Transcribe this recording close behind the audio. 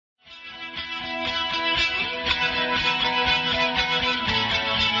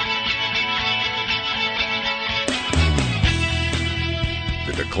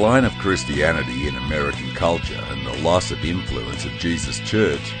decline of Christianity in American culture and the loss of influence of Jesus'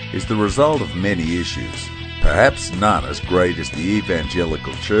 church is the result of many issues, perhaps none as great as the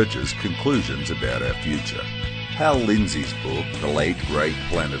evangelical church's conclusions about our future. Hal Lindsey's book, The Late Great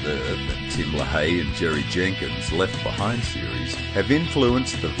Planet Earth, and Tim LaHaye and Jerry Jenkins' Left Behind series have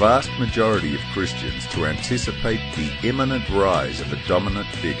influenced the vast majority of Christians to anticipate the imminent rise of a dominant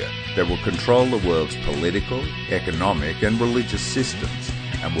figure that will control the world's political, economic, and religious systems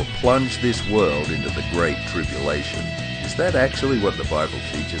and will plunge this world into the Great Tribulation. Is that actually what the Bible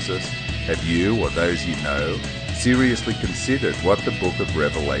teaches us? Have you, or those you know, seriously considered what the book of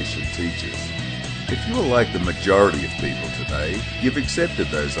Revelation teaches? If you are like the majority of people today, you've accepted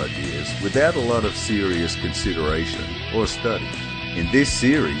those ideas without a lot of serious consideration or study. In this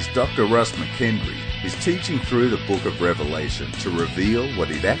series, Dr. Russ McKendry is teaching through the book of Revelation to reveal what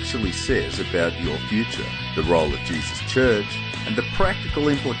it actually says about your future, the role of Jesus' church, and the practical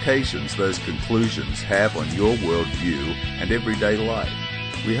implications those conclusions have on your worldview and everyday life.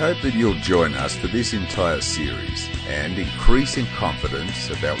 We hope that you'll join us for this entire series and increase in confidence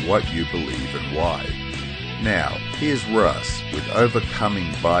about what you believe and why. Now, here's Russ with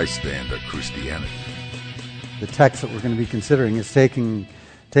Overcoming Bystander Christianity. The text that we're going to be considering is taken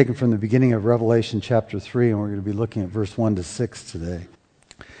from the beginning of Revelation chapter 3, and we're going to be looking at verse 1 to 6 today.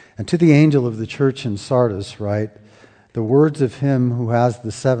 And to the angel of the church in Sardis write, the words of him who has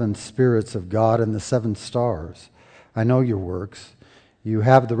the 7 spirits of God and the 7 stars. I know your works. You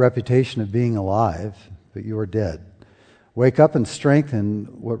have the reputation of being alive, but you are dead. Wake up and strengthen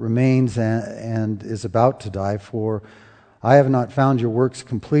what remains and is about to die, for I have not found your works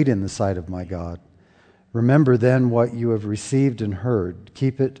complete in the sight of my God. Remember then what you have received and heard.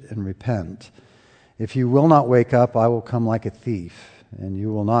 Keep it and repent. If you will not wake up, I will come like a thief, and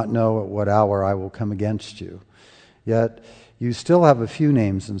you will not know at what hour I will come against you. Yet you still have a few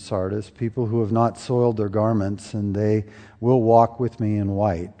names in Sardis, people who have not soiled their garments, and they will walk with me in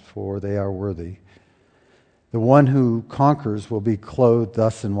white, for they are worthy. The one who conquers will be clothed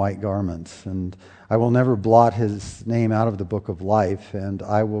thus in white garments, and I will never blot his name out of the book of life, and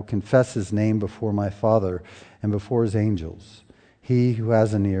I will confess his name before my Father and before his angels. He who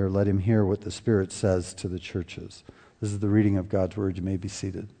has an ear, let him hear what the Spirit says to the churches. This is the reading of God's word. You may be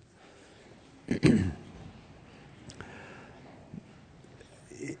seated.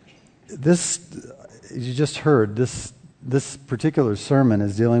 This, you just heard, this particular sermon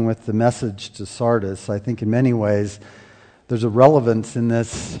is dealing with the message to Sardis. I think in many ways there's a relevance in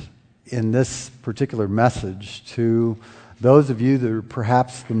this particular message to those of you that are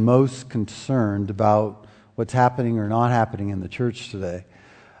perhaps the most concerned about what's happening or not happening in the church today.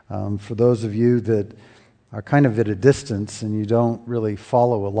 For those of you that are kind of at a distance and you don't really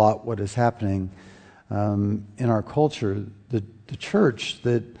follow a lot what is happening in our culture, the church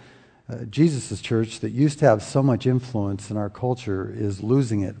that Jesus' church that used to have so much influence in our culture is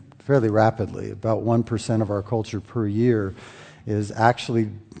losing it fairly rapidly. About 1% of our culture per year is actually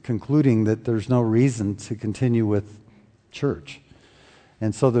concluding that there's no reason to continue with church.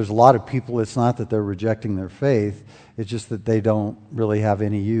 And so there's a lot of people, it's not that they're rejecting their faith, it's just that they don't really have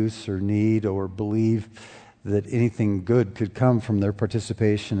any use or need or believe that anything good could come from their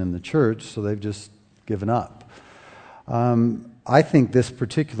participation in the church, so they've just given up. I think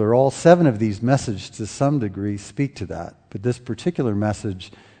all 7 of these messages to some degree speak to that, but this particular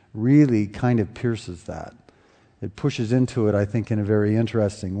message really kind of pierces that. It pushes into it, I think, in a very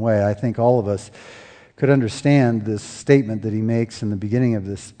interesting way. I think all of us could understand this statement that he makes in the beginning of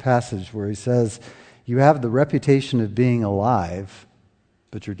this passage where he says, you have the reputation of being alive,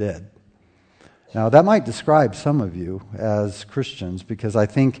 but you're dead. Now, that might describe some of you as Christians, because I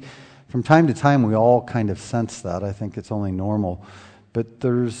think from time to time, we all kind of sense that. I think it's only normal. But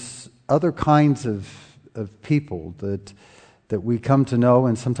there's other kinds of people that we come to know,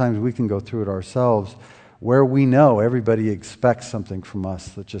 and sometimes we can go through it ourselves, where we know everybody expects something from us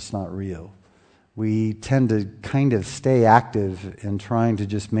that's just not real. We tend to kind of stay active in trying to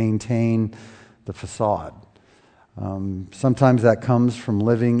just maintain the facade. Sometimes that comes from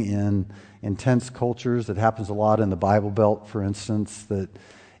living in intense cultures. It happens a lot in the Bible Belt, for instance, that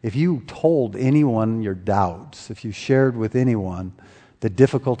if you told anyone your doubts, if you shared with anyone the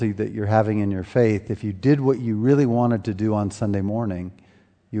difficulty that you're having in your faith, if you did what you really wanted to do on Sunday morning,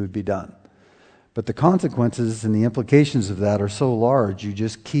 you would be done. But the consequences and the implications of that are so large, you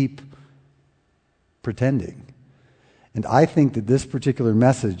just keep pretending. And I think that this particular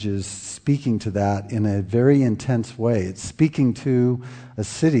message is speaking to that in a very intense way. It's speaking to a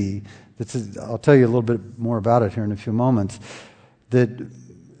city I'll tell you a little bit more about it here in a few moments,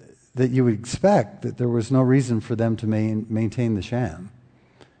 that you would expect that there was no reason for them to maintain the sham.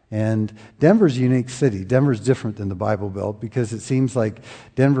 And Denver's a unique city. Denver's different than the Bible Belt because it seems like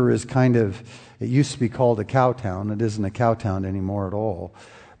Denver is it used to be called a cow town. It isn't a cow town anymore at all.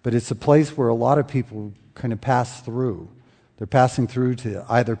 But it's a place where a lot of people kind of pass through. They're passing through to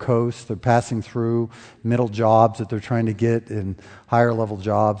either coast. They're passing through middle jobs that they're trying to get in higher level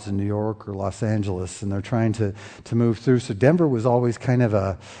jobs in New York or Los Angeles, and they're trying to move through. So Denver was always kind of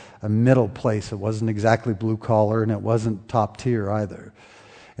a middle place. It wasn't exactly blue collar, and it wasn't top tier either.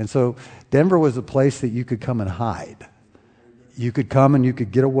 And so Denver was a place that you could come and hide. You could come and you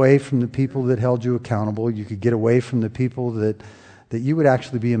could get away from the people that held you accountable. You could get away from the people that you would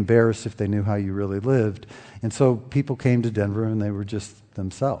actually be embarrassed if they knew how you really lived. And so people came to Denver and they were just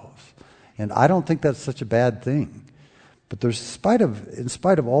themselves. And I don't think that's such a bad thing. But in spite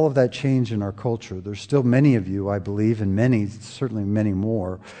of all of that change in our culture, there's still many of you, I believe, and certainly many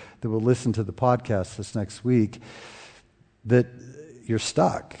more, that will listen to the podcast this next week, that you're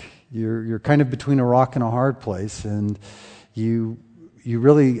stuck. You're kind of between a rock and a hard place, and you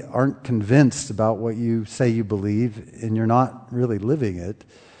really aren't convinced about what you say you believe, and you're not really living it,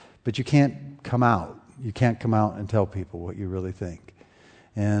 but you can't come out. You can't come out and tell people what you really think.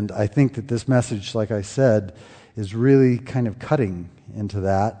 And I think that this message, like I said, is really kind of cutting into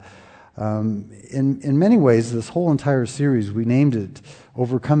that. In many ways, this whole entire series, we named it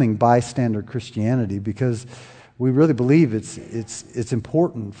Overcoming Bystander Christianity because we really believe it's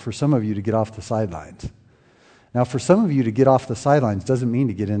important for some of you to get off the sidelines. Now, for some of you to get off the sidelines doesn't mean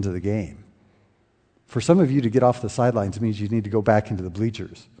to get into the game. For some of you to get off the sidelines means you need to go back into the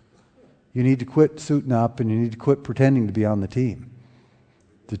bleachers. You need to quit suiting up and you need to quit pretending to be on the team.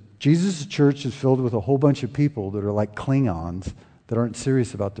 The Jesus Church is filled with a whole bunch of people that are like Klingons that aren't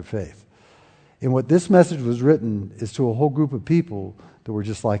serious about their faith. And what this message was written is to a whole group of people that were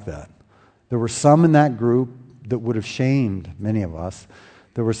just like that. There were some in that group that would have shamed many of us.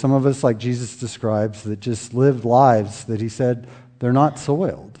 There were some of us, like Jesus describes, that just lived lives that he said, they're not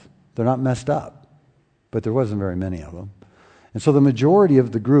soiled, they're not messed up. But there wasn't very many of them. And so the majority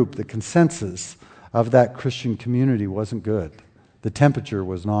of the group, the consensus of that Christian community wasn't good. The temperature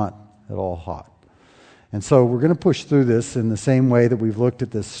was not at all hot. And so we're going to push through this in the same way that we've looked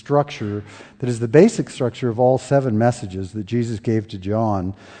at this structure that is the basic structure of all 7 messages that Jesus gave to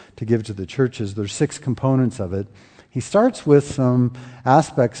John to give to the churches. There's 6 components of it. He starts with some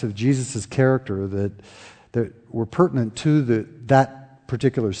aspects of Jesus' character that were pertinent to that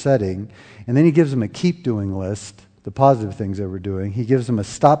particular setting, and then he gives them a keep doing list, the positive things they were doing. He gives them a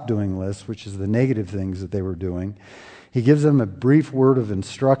stop doing list, which is the negative things that they were doing. He gives them a brief word of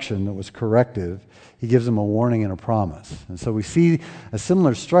instruction that was corrective. He gives them a warning and a promise. And so we see a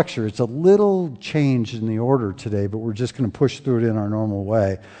similar structure. It's a little change in the order today, but we're just going to push through it in our normal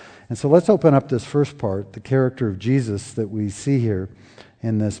way. And so let's open up this first part, the character of Jesus that we see here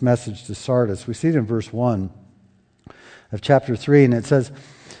in this message to Sardis. We see it in verse 1 of chapter 3, and it says,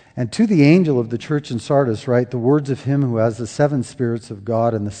 "And to the angel of the church in Sardis write the words of him who has the 7 spirits of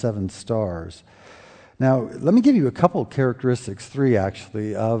God and the 7 stars." Now, let me give you a couple of characteristics, 3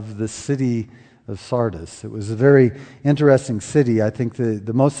 actually, of the city of Sardis. It was a very interesting city. I think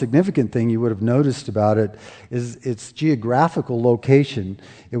the most significant thing you would have noticed about it is its geographical location.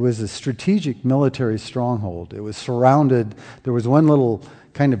 It was a strategic military stronghold. It was surrounded, there was one little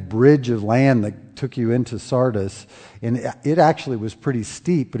kind of bridge of land that took you into Sardis, and it actually was pretty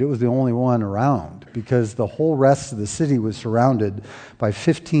steep, but it was the only one around because the whole rest of the city was surrounded by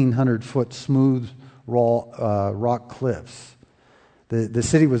 1,500-foot smooth rock cliffs. The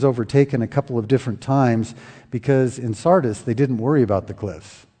city was overtaken a couple of different times because in Sardis they didn't worry about the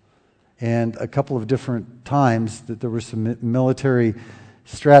cliffs. And a couple of different times that there were some military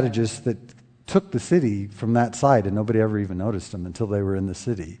strategists that took the city from that side and nobody ever even noticed them until they were in the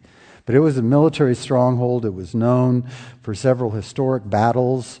city. But it was a military stronghold. It was known for several historic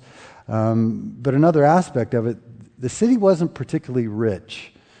battles. But another aspect of it, the city wasn't particularly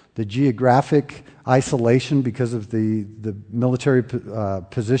rich. The geographic isolation because of the military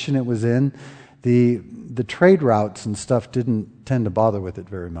position it was in, the trade routes and stuff didn't tend to bother with it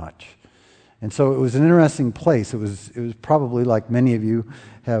very much. And so it was an interesting place. It was probably like many of you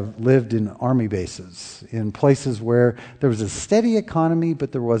have lived in army bases, in places where there was a steady economy,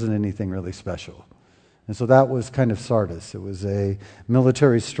 but there wasn't anything really special. And so that was kind of Sardis. It was a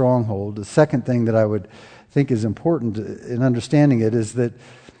military stronghold. The second thing that I would think is important in understanding it is that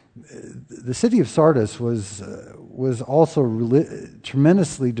the city of Sardis was also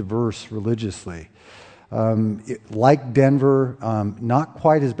tremendously diverse religiously. Like Denver, not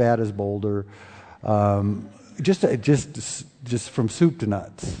quite as bad as Boulder. Just from soup to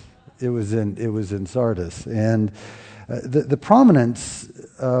nuts, it was in Sardis, and the prominence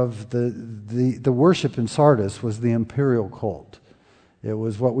of the worship in Sardis was the imperial cult. It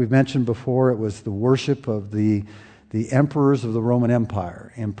was what we've mentioned before. It was the worship of the emperors of the Roman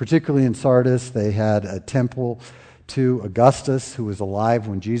Empire. And particularly in Sardis, they had a temple to Augustus, who was alive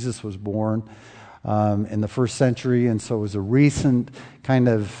when Jesus was born in the first century. And so it was a recent kind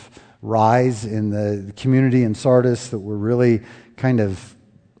of rise in the community in Sardis that were really kind of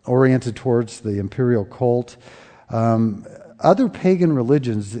oriented towards the imperial cult. Other pagan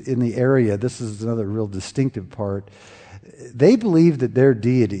religions in the area, this is another real distinctive part, they believed that their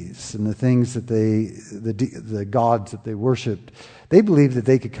deities and the things that the gods that they worshipped, they believed that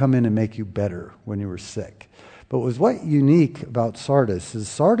they could come in and make you better when you were sick. But what was unique about Sardis is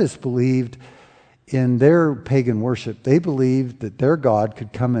Sardis believed in their pagan worship, they believed that their God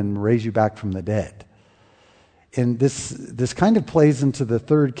could come and raise you back from the dead. And this kind of plays into the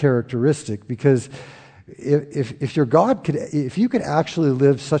third characteristic, because if your God if you could actually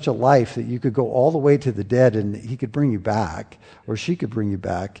live such a life that you could go all the way to the dead and he could bring you back, or she could bring you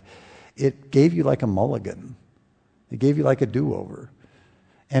back, it gave you like a mulligan. It gave you like a do-over.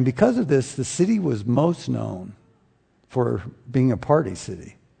 And because of this, the city was most known for being a party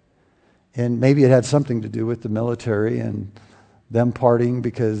city. And maybe it had something to do with the military and them partying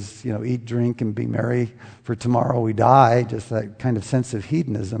because, eat, drink, and be merry, for tomorrow we die, just that kind of sense of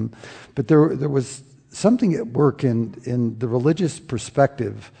hedonism. But there was something at work in the religious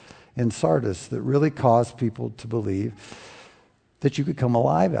perspective in Sardis that really caused people to believe that you could come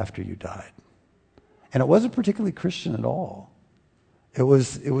alive after you died. And it wasn't particularly Christian at all. It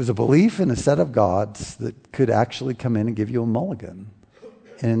was a belief in a set of gods that could actually come in and give you a mulligan,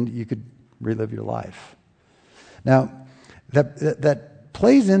 and you could relive your life. Now, that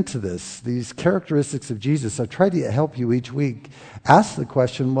plays into these characteristics of Jesus. I've tried to help you each week ask the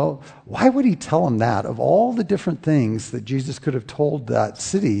question, well, why would he tell them that? Of all the different things that Jesus could have told that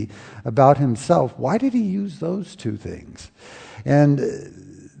city about himself, why did he use those two things? And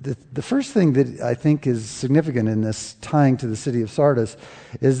the first thing that I think is significant in this tying to the city of Sardis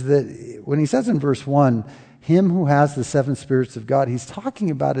is that when he says in verse 1, him who has the seven spirits of God, he's talking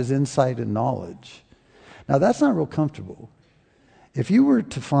about his insight and knowledge. Now, that's not real comfortable. If you were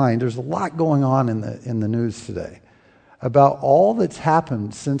to find, there's a lot going on in the news today about all that's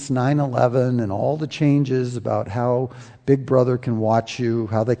happened since 9/11 and all the changes about how Big Brother can watch you,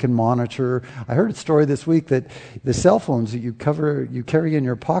 how they can monitor. I heard a story this week that the cell phones that you carry in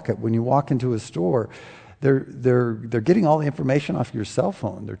your pocket when you walk into a store, they're getting all the information off your cell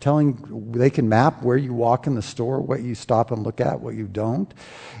phone. They can map where you walk in the store, what you stop and look at, what you don't.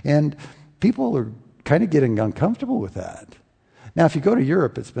 And people are kind of getting uncomfortable with that. Now, if you go to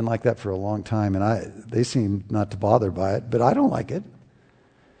Europe, it's been like that for a long time, and they seem not to bother by it, but I don't like it.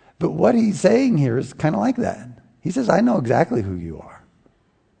 But what he's saying here is kind of like that. He says, I know exactly who you are.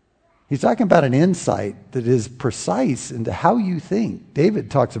 He's talking about an insight that is precise into how you think. David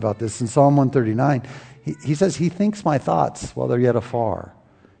talks about this in Psalm 139. He says, he thinks my thoughts while they're yet afar.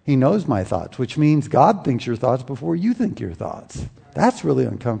 He knows my thoughts, which means God thinks your thoughts before you think your thoughts. That's really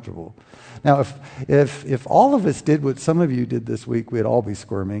uncomfortable. Now, if all of us did what some of you did this week, we'd all be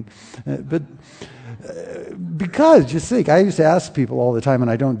squirming. Because, just think, I used to ask people all the time, and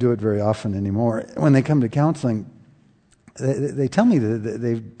I don't do it very often anymore, when they come to counseling, they tell me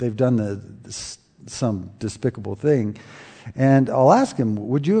that they've done some despicable thing, and I'll ask them,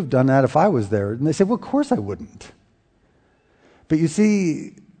 would you have done that if I was there? And they say, well, of course I wouldn't. But you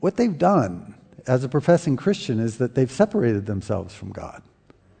see, what they've done as a professing Christian is that they've separated themselves from God.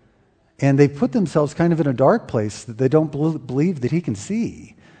 And they've put themselves kind of in a dark place that they don't believe that he can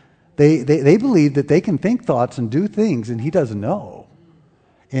see. They believe that they can think thoughts and do things, and he doesn't know.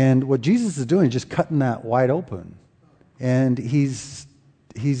 And what Jesus is doing is just cutting that wide open. And he's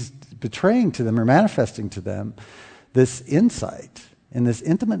betraying to them or manifesting to them this insight and this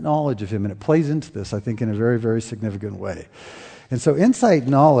intimate knowledge of him. And it plays into this, I think, in a very, very significant way. And so insight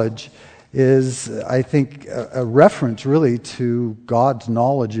knowledge is, I think, a reference really to God's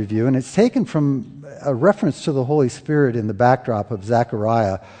knowledge of you. And it's taken from a reference to the Holy Spirit in the backdrop of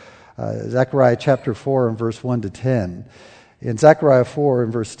Zechariah. Zechariah chapter 4 and verse 1 to 10. In Zechariah 4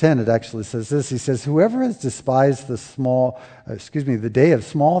 and verse 10, it actually says this. He says, whoever has despised the day of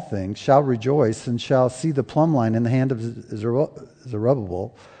small things shall rejoice and shall see the plumb line in the hand of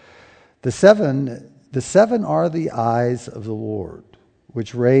Zerubbabel. The seven are the eyes of the Lord,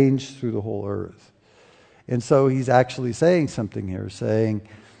 which range through the whole earth. And so he's actually saying something here, saying,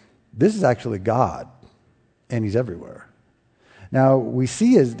 this is actually God, and he's everywhere. Now, we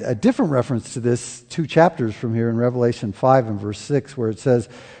see a different reference to this 2 chapters from here in Revelation 5 and verse 6, where it says,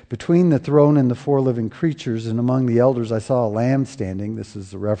 "Between the throne and the 4 living creatures and among the elders I saw a lamb standing," this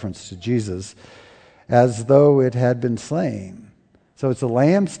is a reference to Jesus, "as though it had been slain." So it's a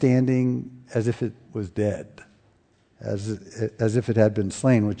lamb standing as if it was dead, as if it had been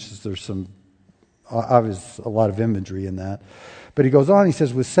slain, which is, there's some obvious, a lot of imagery in that. But he goes on, he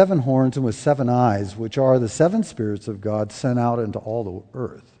says, "with 7 horns and with 7 eyes, which are the 7 spirits of God sent out into all the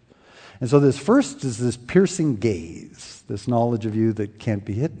earth." And so this first is this piercing gaze, this knowledge of you that can't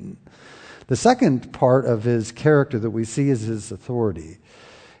be hidden. The second part of his character that we see is his authority.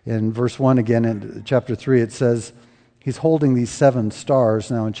 In verse 1 again, in chapter 3, it says he's holding these 7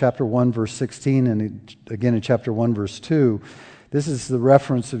 stars. Now in chapter 1, verse 16, and again in chapter 1, verse 2, this is the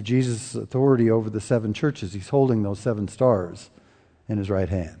reference of Jesus' authority over the 7 churches. He's holding those 7 stars in his right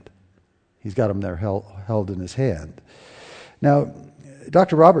hand. He's got them there held in his hand. Now,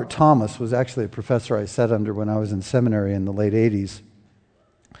 Dr. Robert Thomas was actually a professor I sat under when I was in seminary in the late 80s.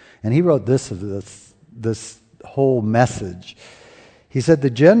 And he wrote this whole message. He said, "The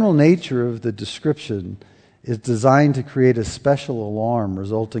general nature of the description is designed to create a special alarm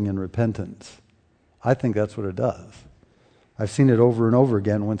resulting in repentance." I think that's what it does. I've seen it over and over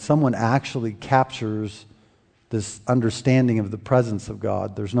again. When someone actually captures this understanding of the presence of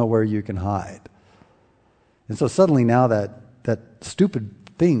God, there's nowhere you can hide. And so suddenly now that stupid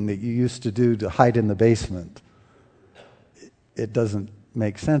thing that you used to do to hide in the basement, it doesn't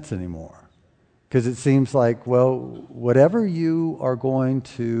make sense anymore. Because it seems like, well, whatever you are going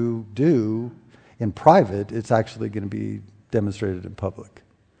to do in private, it's actually going to be demonstrated in public.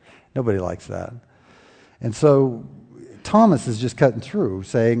 Nobody likes that. And so Thomas is just cutting through,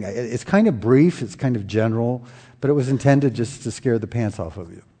 saying it's kind of brief, it's kind of general, but it was intended just to scare the pants off of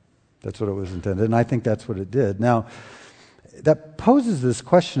you. That's what it was intended, and I think that's what it did. Now, that poses this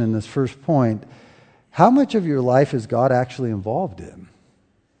question in this first point: how much of your life is God actually involved in?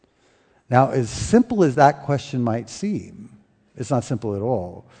 Now, as simple as that question might seem, it's not simple at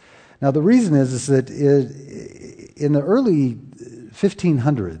all. Now, the reason is that in the early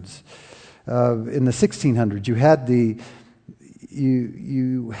 1500s, in the 1600s, you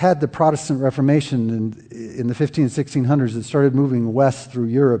had the Protestant Reformation in the 15 and 1600s. It started moving west through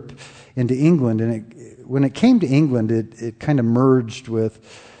Europe into England, and when it came to England, it kind of merged with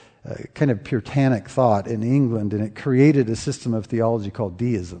kind of Puritanic thought in England, and it created a system of theology called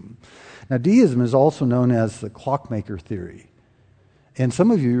deism. Now, deism is also known as the clockmaker theory, and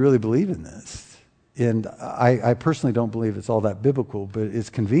some of you really believe in this. And I personally don't believe it's all that biblical, but it's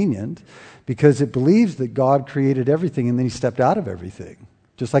convenient because it believes that God created everything and then he stepped out of everything.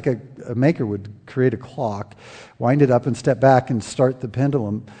 Just like a maker would create a clock, wind it up and step back and start the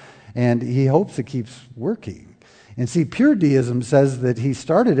pendulum, and he hopes it keeps working. And see, pure deism says that he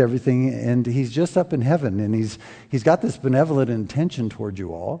started everything and he's just up in heaven, and he's got this benevolent intention toward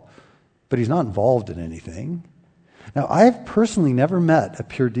you all, but he's not involved in anything. Now, I've personally never met a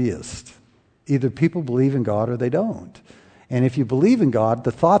pure deist. Either people believe in God or they don't. And if you believe in God,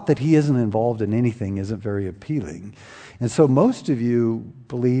 the thought that he isn't involved in anything isn't very appealing. And so most of you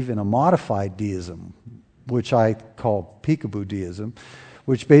believe in a modified deism, which I call peekaboo deism,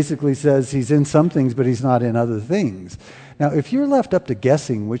 which basically says he's in some things, but he's not in other things. Now, if you're left up to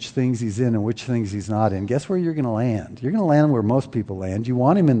guessing which things he's in and which things he's not in, guess where you're going to land? You're going to land where most people land. You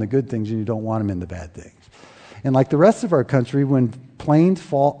want him in the good things and you don't want him in the bad things. And like the rest of our country, when planes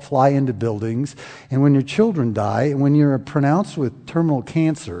fly into buildings, and when your children die, and when you're pronounced with terminal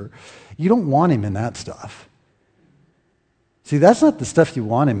cancer, you don't want him in that stuff. See, that's not the stuff you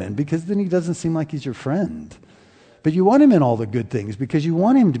want him in, because then he doesn't seem like he's your friend. But you want him in all the good things, because you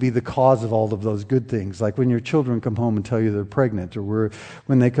want him to be the cause of all of those good things, like when your children come home and tell you they're pregnant, or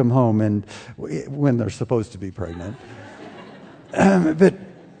when they come home and when they're supposed to be pregnant. But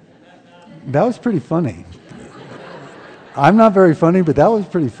that was pretty funny. I'm not very funny, but that was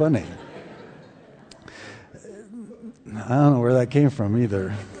pretty funny. I don't know where that came from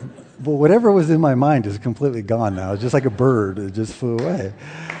either. But whatever was in my mind is completely gone now. It's just like a bird. It just flew away.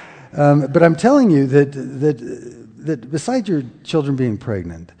 But I'm telling you that besides your children being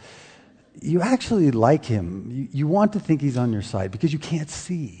pregnant, you actually like him. You want to think he's on your side because you can't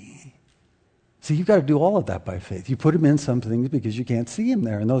see. See, you've got to do all of that by faith. You put him in some things because you can't see him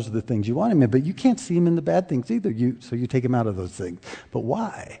there, and those are the things you want him in, but you can't see him in the bad things either, so you take him out of those things. But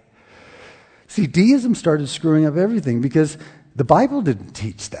why? See, deism started screwing up everything because the Bible didn't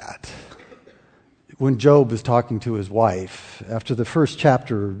teach that. When Job is talking to his wife, after the first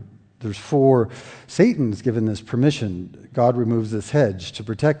chapter, there's 4, Satan's given this permission. God removes this hedge to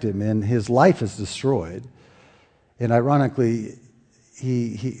protect him, and his life is destroyed. And ironically,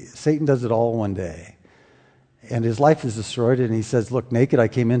 Satan does it all one day. And his life is destroyed, and he says, look, naked I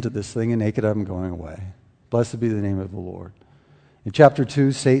came into this thing, and naked I'm going away. Blessed be the name of the Lord. In chapter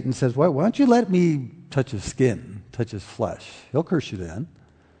 2, Satan says, why don't you let me touch his skin, touch his flesh? He'll curse you then.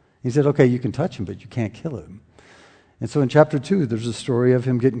 He said, okay, you can touch him, but you can't kill him. And so in chapter 2, there's a story of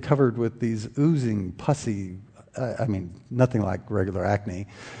him getting covered with these oozing, pussy, nothing like regular acne,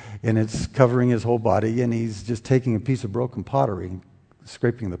 and it's covering his whole body, and he's just taking a piece of broken pottery and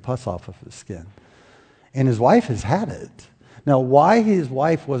scraping the pus off of his skin. And his wife has had it. Now, why his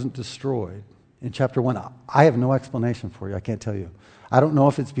wife wasn't destroyed in chapter 1, I have no explanation for you. I can't tell you. I don't know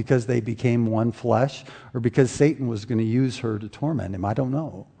if it's because they became one flesh or because Satan was going to use her to torment him. I don't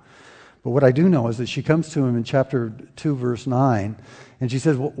know. But what I do know is that she comes to him in chapter 2, verse 9, and she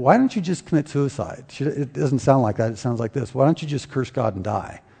says, well, why don't you just commit suicide? It doesn't sound like that. It sounds like this. Why don't you just curse God and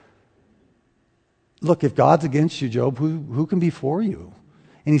die? Look, if God's against you, Job, who can be for you?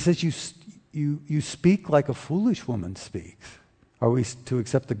 And he says, you speak like a foolish woman speaks. Are we to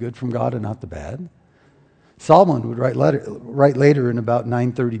accept the good from God and not the bad? Solomon would write later in about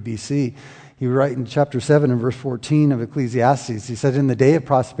 930 BC. He would write in chapter 7 and verse 14 of Ecclesiastes, he said, in the day of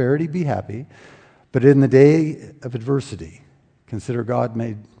prosperity be happy, but in the day of adversity consider God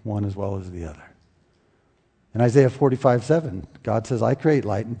made one as well as the other. In Isaiah 45:7, God says, I create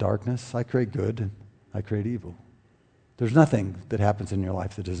light and darkness, I create good and I create evil. There's nothing that happens in your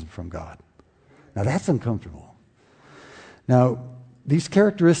life that isn't from God. Now that's uncomfortable. Now, these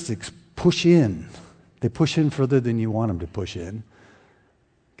characteristics push in. They push in further than you want them to push in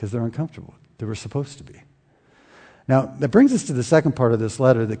because they're uncomfortable. They were supposed to be. Now, that brings us to the second part of this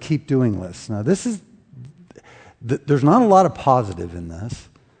letter, the keep doing list. Now, there's not a lot of positive in this,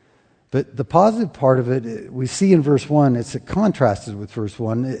 but the positive part of it, we see in verse 1, it's contrasted with verse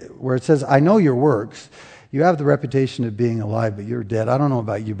 1, where it says, I know your works. You have the reputation of being alive, but you're dead. I don't know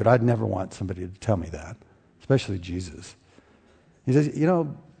about you, but I'd never want somebody to tell me that, especially Jesus. He says,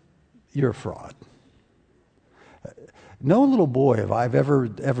 you're a fraud. No little boy have I've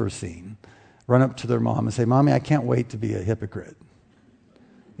ever seen run up to their mom and say, Mommy, I can't wait to be a hypocrite.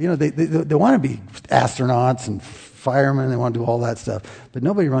 They want to be astronauts and firemen. They want to do all that stuff. But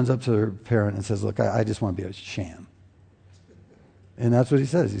nobody runs up to their parent and says, look, I just want to be a sham. And that's what he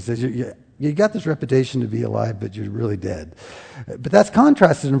says. He says, you got this reputation to be alive, but you're really dead. But that's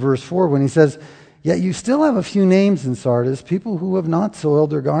contrasted in verse 4 when he says, yet you still have a few names in Sardis, people who have not soiled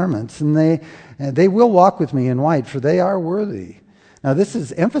their garments, and they will walk with me in white, for they are worthy. Now this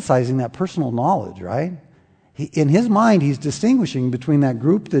is emphasizing that personal knowledge, right? In his mind, he's distinguishing between that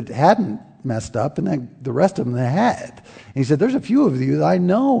group that hadn't messed up and the rest of them that had. And he said, there's a few of you that I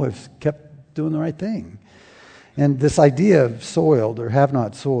know have kept doing the right thing. And this idea of soiled or have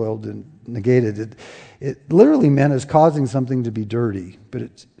not soiled and negated, it literally meant as causing something to be dirty, but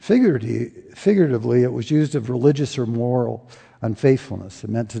it's figuratively it was used of religious or moral unfaithfulness.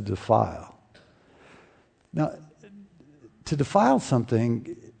 It meant to defile. Now, to defile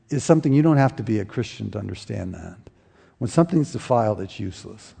something is something you don't have to be a Christian to understand that. When something's defiled, it's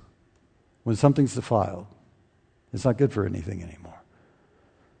useless. When something's defiled, it's not good for anything anymore.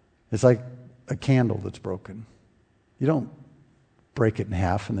 It's like a candle that's broken. You don't break it in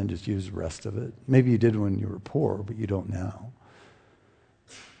half and then just use the rest of it. Maybe you did when you were poor, but you don't now.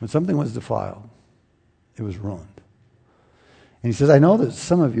 When something was defiled, it was ruined. And he says, I know that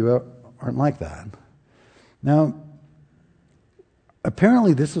some of you aren't like that. Now,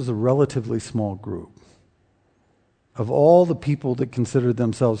 apparently this was a relatively small group. Of all the people that considered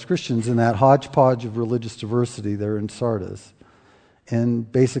themselves Christians in that hodgepodge of religious diversity there in Sardis,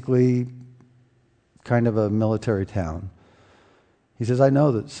 and basically kind of a military town, he says, I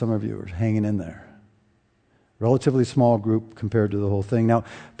know that some of you are hanging in there. Relatively small group compared to the whole thing. Now,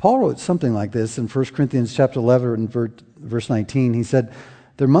 Paul wrote something like this in 1 Corinthians chapter 11 and verse 19. He said,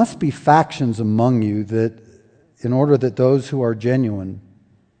 there must be factions among you that in order that those who are genuine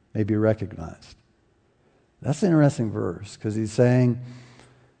may be recognized. That's an interesting verse because he's saying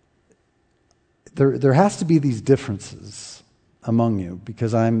there has to be these differences among you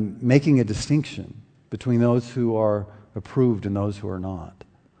because I'm making a distinction between those who are approved and those who are not.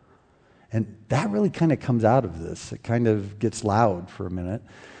 And that really kind of comes out of this. It kind of gets loud for a minute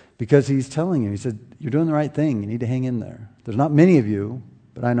because he's telling you, he said, you're doing the right thing. You need to hang in there. There's not many of you,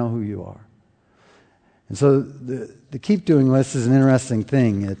 but I know who you are. And so the keep doing list is an interesting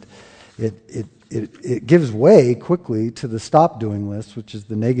thing. It gives way quickly to the stop doing list, which is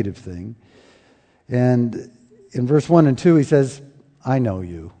the negative thing. And in verse 1 and 2, he says, I know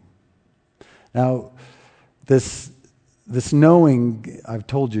you. Now, this knowing, I've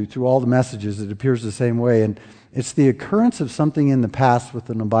told you, through all the messages, it appears the same way. And It's the occurrence of something in the past with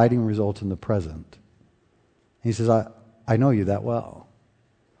an abiding result in the present. He says, I know you that well.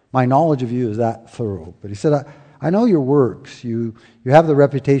 My knowledge of you is that thorough. But he said, I know your works. You have the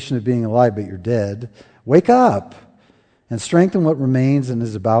reputation of being alive, but you're dead. Wake up and strengthen what remains and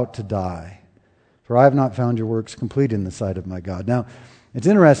is about to die. For I have not found your works complete in the sight of my God. Now, it's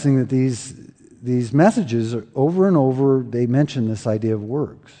interesting that these messages are over and over, they mention this idea of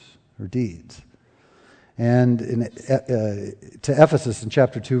works or deeds. And to Ephesus in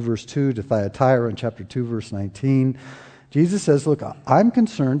chapter 2, verse 2, to Thyatira in chapter 2, verse 19, Jesus says, look, I'm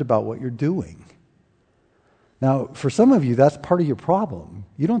concerned about what you're doing. Now, for some of you, that's part of your problem.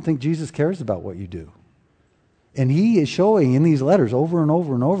 You don't think Jesus cares about what you do. And he is showing in these letters over and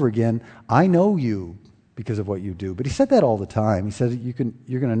over and over again, I know you because of what you do. But he said that all the time. He said,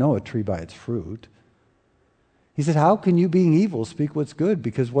 you're going to know a tree by its fruit. He said, how can you, being evil, speak what's good?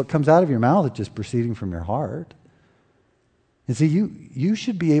 Because what comes out of your mouth is just proceeding from your heart. And see, you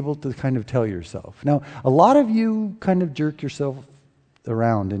should be able to kind of tell yourself. Now, a lot of you kind of jerk yourself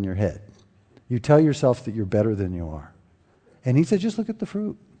around in your head. You tell yourself that you're better than you are. And he said, just look at the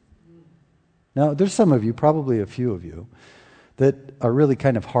fruit. Now, there's some of you, probably a few of you, that are really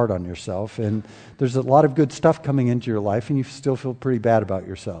kind of hard on yourself. And there's a lot of good stuff coming into your life, and you still feel pretty bad about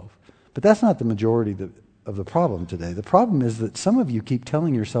yourself. But that's not the majority of the problem today. The problem is that some of you keep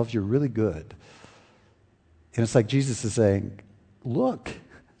telling yourselves you're really good. And it's like Jesus is saying, look,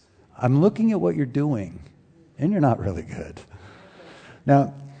 I'm looking at what you're doing, and you're not really good.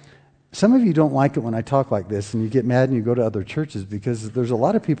 Now, some of you don't like it when I talk like this, and you get mad and you go to other churches because there's a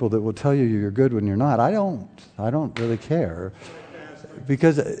lot of people that will tell you you're good when you're not. I don't really care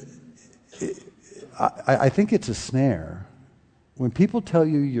because I think it's a snare. When people tell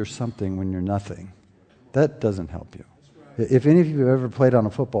you you're something when you're nothing, that doesn't help you. If any of you have ever played on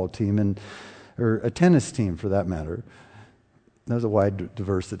a football team or a tennis team for that matter, there's a wide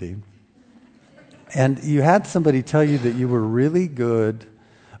diversity, and you had somebody tell you that you were really good.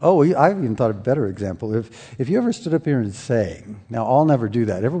 Oh, I've even thought of a better example. If you ever stood up here and sang, now I'll never do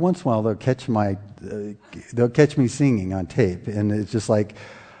that. Every once in a while they'll catch me singing on tape, and it's just like,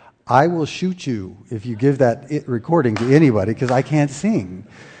 I will shoot you if you give that recording to anybody because I can't sing.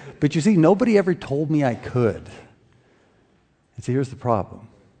 But you see, nobody ever told me I could. And see, here's the problem.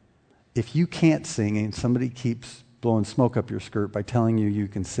 If you can't sing and somebody keeps blowing smoke up your skirt by telling you you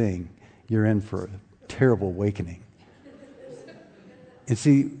can sing, you're in for a terrible awakening. And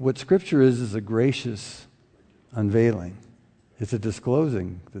see, what Scripture is a gracious unveiling. It's a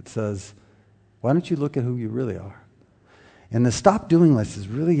disclosing that says, why don't you look at who you really are? And the stop doing list is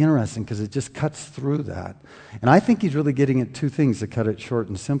really interesting because it just cuts through that. And I think he's really getting at two things to cut it short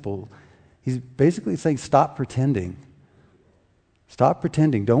and simple. He's basically saying, stop pretending. Stop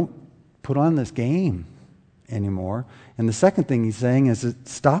pretending. Don't put on this game anymore. And the second thing he's saying is that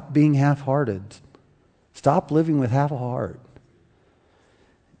stop being half-hearted. Stop living with half a heart.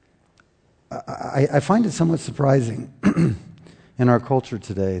 I find it somewhat surprising in our culture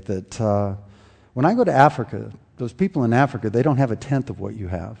today that when I go to Africa, those people in Africa, they don't have a tenth of what you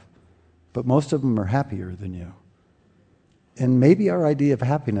have, but most of them are happier than you. And maybe our idea of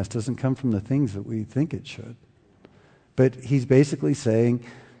happiness doesn't come from the things that we think it should. But he's basically saying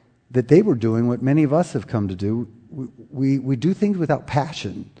that they were doing what many of us have come to do. We do things without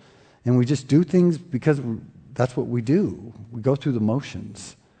passion, and we just do things because that's what we do. We go through the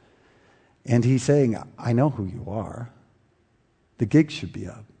motions. And he's saying, I know who you are. The gig should be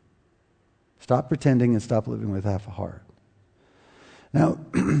up. Stop pretending and stop living with half a heart. Now,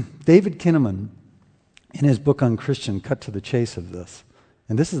 David Kinnaman, in his book on Christian, cut to the chase of this.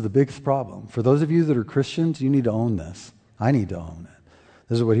 And this is the biggest problem. For those of you that are Christians, you need to own this. I need to own it.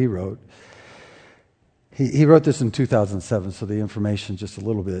 This is what he wrote. He wrote this in 2007, so the information is just a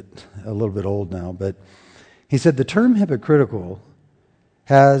little bit old now. But he said, the term hypocritical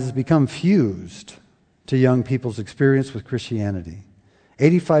has become fused to young people's experience with Christianity.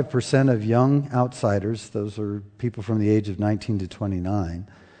 85% of young outsiders, those are people from the age of 19 to 29,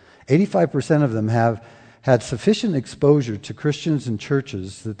 85% of them have had sufficient exposure to Christians and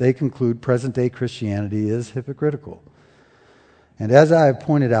churches that they conclude present-day Christianity is hypocritical. And as I have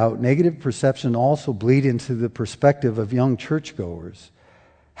pointed out, negative perception also bleed into the perspective of young churchgoers.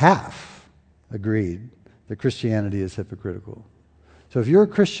 Half agreed that Christianity is hypocritical. So if you're a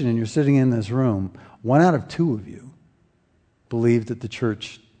Christian and you're sitting in this room, 1 out of 2 of you believe that the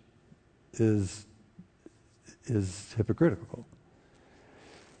church is hypocritical.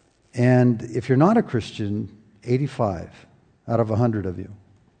 And if you're not a Christian, 85 out of 100 of you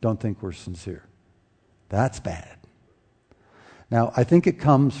don't think we're sincere. That's bad. Now, I think it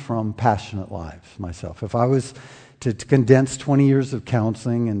comes from passionate lives myself. If I was to condense 20 years of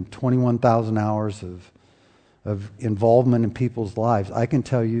counseling and 21,000 hours of involvement in people's lives, I can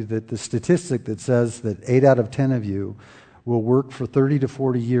tell you that the statistic that says that 8 out of 10 of you will work for 30 to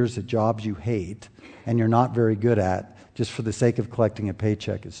 40 years at jobs you hate and you're not very good at just for the sake of collecting a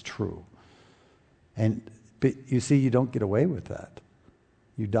paycheck is true. But you see, you don't get away with that.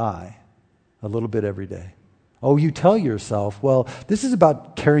 You die a little bit every day. Oh, you tell yourself, well, this is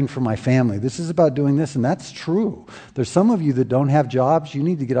about caring for my family. This is about doing this, and that's true. There's some of you that don't have jobs. You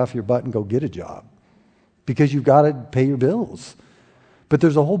need to get off your butt and go get a job because you've got to pay your bills. But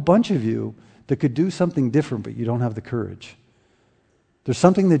there's a whole bunch of you that could do something different, but you don't have the courage. There's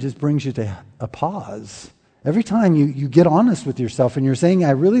something that just brings you to a pause. Every time you get honest with yourself and you're saying,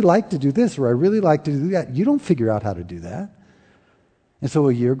 I really like to do this or I really like to do that, you don't figure out how to do that. And so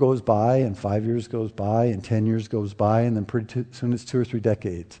a year goes by, and 5 years goes by, and 10 years goes by, and then pretty soon it's 2 or 3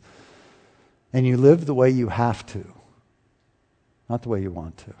 decades. And you live the way you have to, not the way you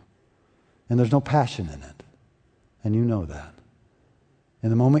want to. And there's no passion in it. And you know that.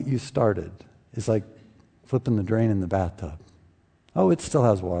 And the moment you started, it's like flipping the drain in the bathtub. Oh, it still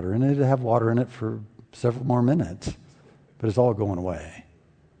has water in it. It'll have water in it for several more minutes. But it's all going away,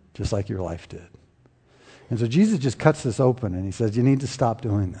 just like your life did. And so Jesus just cuts this open and he says, you need to stop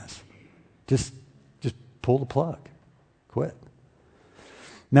doing this. Just pull the plug. Quit.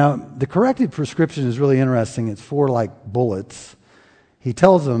 Now, the corrected prescription is really interesting. It's 4 like bullets. He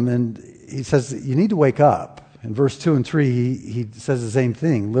tells them, and he says, you need to wake up. In verse 2 and 3, he says the same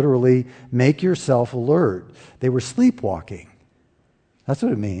thing. Literally, make yourself alert. They were sleepwalking. That's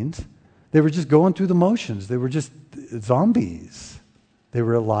what it means. They were just going through the motions. They were just zombies. They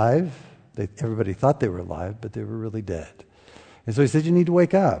were alive. Everybody thought they were alive, but they were really dead. And so he said, you need to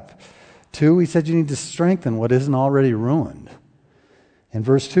wake up. 2, he said, you need to strengthen what isn't already ruined. In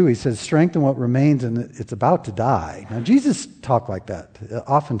verse 2, he says, strengthen what remains and it's about to die. Now, Jesus talked like that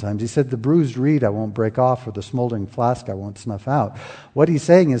oftentimes. He said, the bruised reed I won't break off, or the smoldering flask I won't snuff out. What he's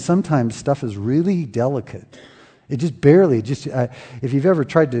saying is sometimes stuff is really delicate. It just barely, if you've ever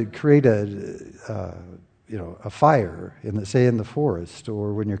tried to create a fire, in the forest,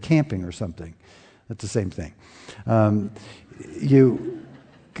 or when you're camping or something. That's the same thing.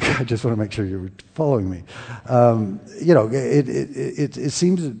 I just want to make sure you're following me. It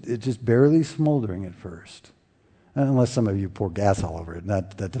seems it's just barely smoldering at first, unless some of you pour gas all over it, and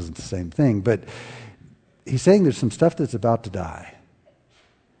that doesn't the same thing. But he's saying there's some stuff that's about to die,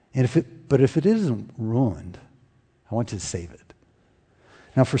 and if it isn't ruined, I want you to save it.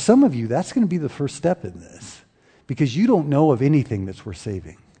 Now, for some of you, that's going to be the first step in this, because you don't know of anything that's worth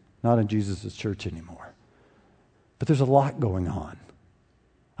saving, not in Jesus' church anymore. But there's a lot going on.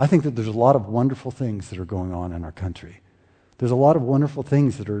 I think that there's a lot of wonderful things that are going on in our country. There's a lot of wonderful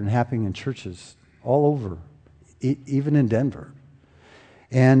things that are happening in churches all over, even in Denver.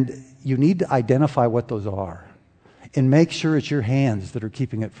 And you need to identify what those are and make sure it's your hands that are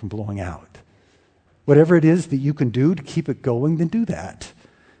keeping it from blowing out. Whatever it is that you can do to keep it going, then do that.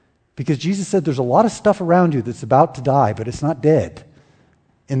 Because Jesus said there's a lot of stuff around you that's about to die, but it's not dead.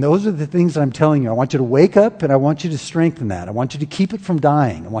 And those are the things that I'm telling you. I want you to wake up and I want you to strengthen that. I want you to keep it from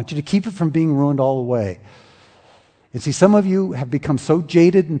dying. I want you to keep it from being ruined all the way. And see, some of you have become so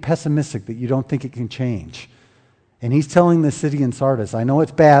jaded and pessimistic that you don't think it can change. And he's telling the city in Sardis, I know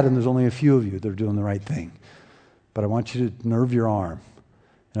it's bad and there's only a few of you that are doing the right thing, but I want you to nerve your arm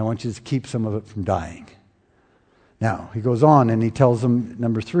and I want you to keep some of it from dying. Now, he goes on and he tells them,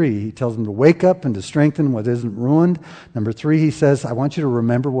 number 3, he tells them to wake up and to strengthen what isn't ruined. Number 3, he says, I want you to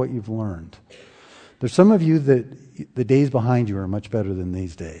remember what you've learned. There's some of you that the days behind you are much better than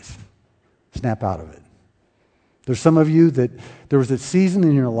these days. Snap out of it. There's some of you that there was a season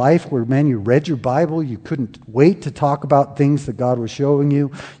in your life where, man, you read your Bible. You couldn't wait to talk about things that God was showing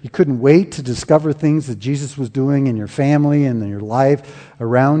you. You couldn't wait to discover things that Jesus was doing in your family and in your life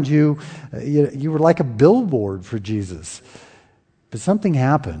around you. You were like a billboard for Jesus. But something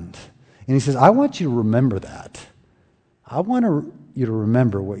happened. And he says, I want you to remember that. I want you to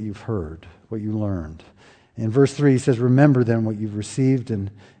remember what you've heard, what you learned. In verse 3, he says, remember then what you've received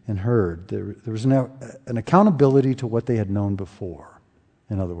and heard. There was an accountability to what they had known before,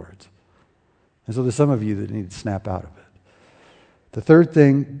 in other words. And so there's some of you that need to snap out of it. The third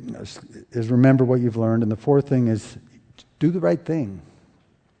thing is remember what you've learned. And the fourth thing is do the right thing.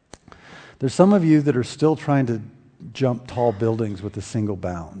 There's some of you that are still trying to jump tall buildings with a single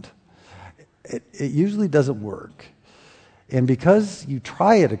bound. It usually doesn't work. And because you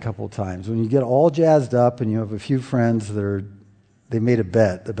try it a couple of times, when you get all jazzed up and you have a few friends they made a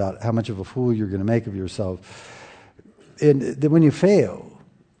bet about how much of a fool you're going to make of yourself, And then when you fail,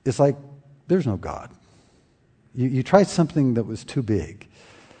 it's like there's no God. You tried something that was too big.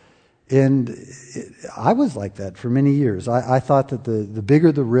 And I was like that for many years. I thought that the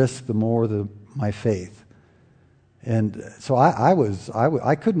bigger the risk, the more my faith. And so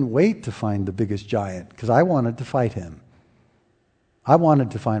I couldn't wait to find the biggest giant because I wanted to fight him. I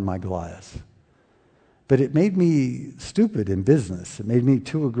wanted to find my Goliath. But it made me stupid in business. It made me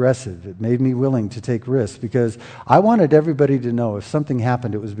too aggressive. It made me willing to take risks because I wanted everybody to know if something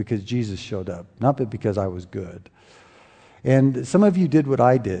happened, it was because Jesus showed up, not because I was good. And some of you did what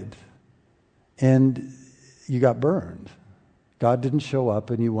I did, and you got burned. God didn't show up,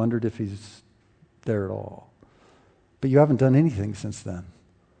 and you wondered if he's there at all. But you haven't done anything since then.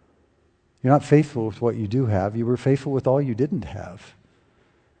 You're not faithful with what you do have. You were faithful with all you didn't have.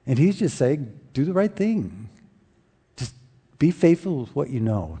 And he's just saying, do the right thing. Just be faithful with what you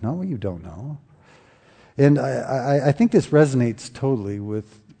know, not what you don't know. And I think this resonates totally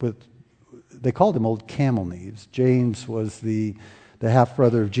with they called him Old Camel Knees. James was the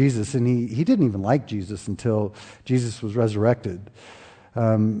half-brother of Jesus, and he didn't even like Jesus until Jesus was resurrected.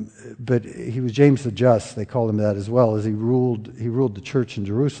 But he was James the Just, they called him that as well, as he ruled the church in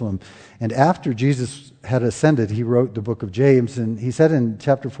Jerusalem. And after Jesus had ascended, he wrote the book of James, and he said in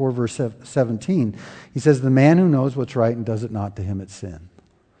chapter 4, verse 17, he says, "The man who knows what's right and does it not, to him it's sin."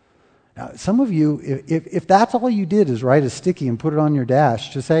 Now, some of you, if that's all you did is write a sticky and put it on your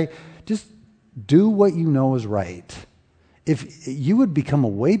dash to say, just do what you know is right, if you would become a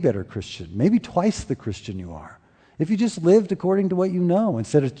way better Christian, maybe twice the Christian you are. If you just lived according to what you know,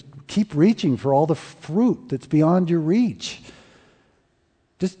 instead of keep reaching for all the fruit that's beyond your reach.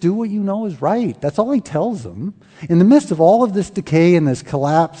 Just do what you know is right. That's all he tells them. In the midst of all of this decay and this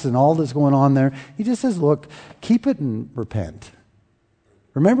collapse and all that's going on there, he just says, look, keep it and repent.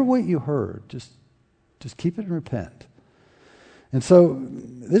 Remember what you heard. Just keep it and repent. And so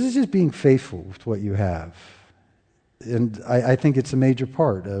this is just being faithful with what you have. And I think it's a major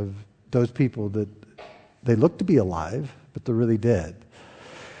part of those people that they look to be alive, but they're really dead.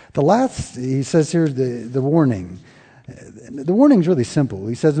 The last, he says here, the warning. The warning is really simple.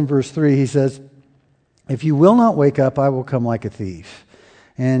 He says in verse 3, he says, "If you will not wake up, I will come like a thief,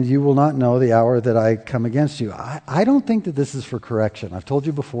 and you will not know the hour that I come against you." I don't think that this is for correction. I've told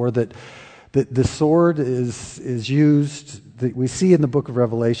you before that the sword is used, that we see in the book of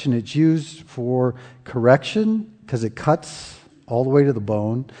Revelation, it's used for correction because it cuts all the way to the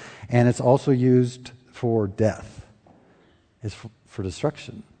bone, and it's also used for death. It's for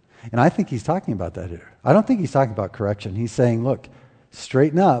destruction. And I think he's talking about that here. I don't think he's talking about correction. He's saying, look,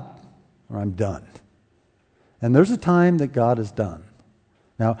 straighten up or I'm done. And there's a time that God is done.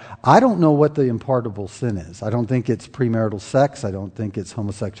 Now, I don't know what the impartable sin is. I don't think it's premarital sex. I don't think it's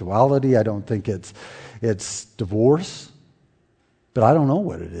homosexuality. I don't think it's divorce. But I don't know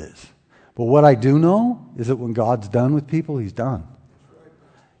what it is. But what I do know is that when God's done with people, he's done.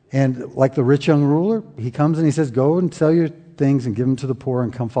 And like the rich young ruler, he comes and he says, go and sell your things and give them to the poor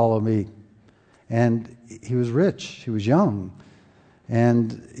and come follow me. And he was rich, he was young,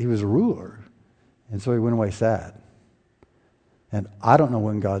 and he was a ruler. And so he went away sad. And I don't know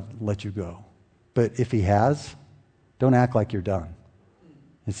when God let you go. But if he has, don't act like you're done.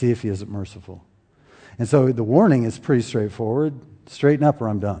 And see if he isn't merciful. And so the warning is pretty straightforward. Straighten up or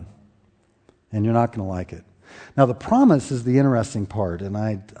I'm done. And you're not going to like it. Now, the promise is the interesting part, and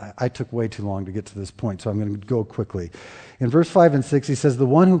I took way too long to get to this point, so I'm going to go quickly. In verse 5 and 6, he says, "The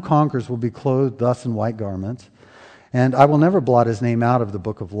one who conquers will be clothed thus in white garments, and I will never blot his name out of the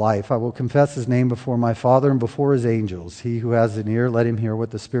book of life. I will confess his name before my Father and before his angels. He who has an ear, let him hear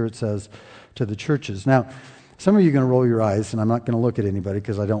what the Spirit says to the churches." Now, some of you are going to roll your eyes, and I'm not going to look at anybody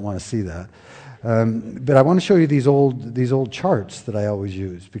because I don't want to see that. But I want to show you these old charts that I always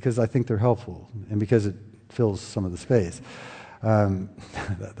use because I think they're helpful and because it fills some of the space. That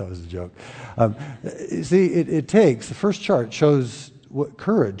was a joke. See, it takes, the first chart shows what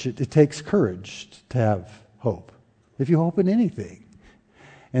courage. It takes courage to have hope. If you hope in anything.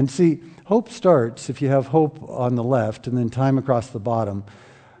 And see, hope starts if you have hope on the left and then time across the bottom.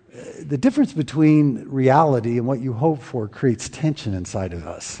 The difference between reality and what you hope for creates tension inside of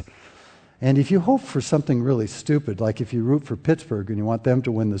us. And if you hope for something really stupid, like if you root for Pittsburgh and you want them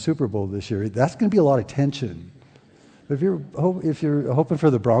to win the Super Bowl this year, that's going to be a lot of tension. But if you're hoping for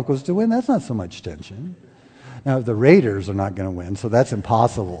the Broncos to win, that's not so much tension. Now, the Raiders are not going to win, so that's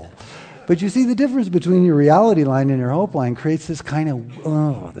impossible. But you see, the difference between your reality line and your hope line creates this kind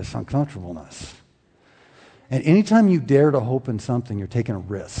of, this uncomfortableness. And anytime you dare to hope in something, you're taking a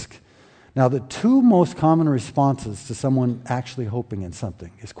risk. Now, the two most common responses to someone actually hoping in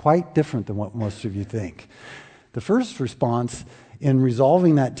something is quite different than what most of you think. The first response in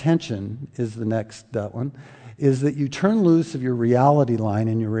resolving that tension is that one, is that you turn loose of your reality line,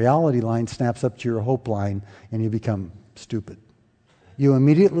 and your reality line snaps up to your hope line, and you become stupid. You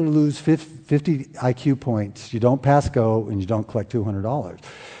immediately lose 50 IQ points. You don't pass go, and you don't collect $200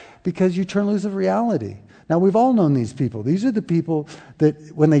 because you turn loose of reality. Now, we've all known these people. These are the people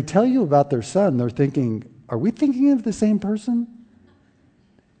that when they tell you about their son, they're thinking, are we thinking of the same person?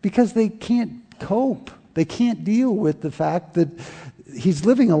 Because they can't cope. They can't deal with the fact that he's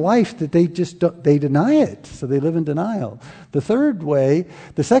living a life that they deny it, so they live in denial. The second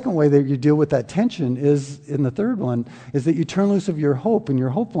way that you deal with that tension is, in the third one, is that you turn loose of your hope, and your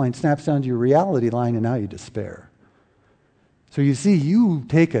hope line snaps down to your reality line, and now you despair. So you see, you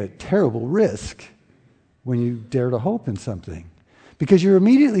take a terrible risk when you dare to hope in something. Because you're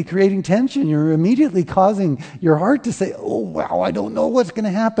immediately creating tension. You're immediately causing your heart to say, oh, wow, I don't know what's going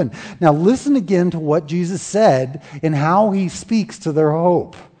to happen. Now listen again to what Jesus said and how he speaks to their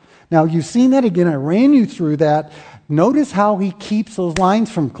hope. Now you've seen that again. I ran you through that. Notice how he keeps those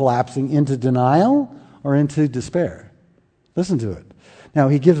lines from collapsing into denial or into despair. Listen to it. Now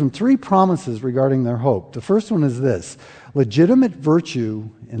he gives them 3 promises regarding their hope. The first one is this: legitimate virtue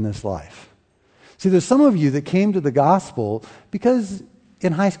in this life. See, there's some of you that came to the gospel because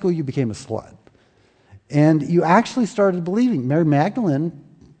in high school you became a slut. And you actually started believing. Mary Magdalene,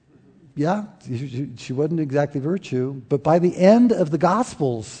 yeah, she wasn't exactly virtue, but by the end of the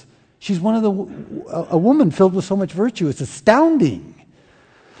Gospels, she's a woman filled with so much virtue. It's astounding.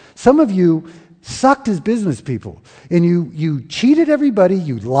 Some of you sucked as business people, and you cheated everybody,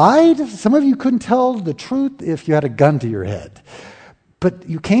 you lied. Some of you couldn't tell the truth if you had a gun to your head. But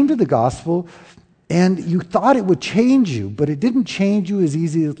you came to the gospel, and you thought it would change you, but it didn't change you as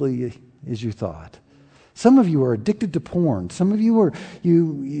easily as you thought. Some of you are addicted to porn. Some of you are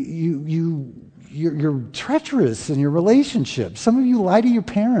you're treacherous in your relationships. Some of you lie to your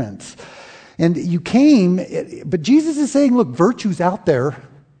parents. And you came, but Jesus is saying, look, virtue's out there.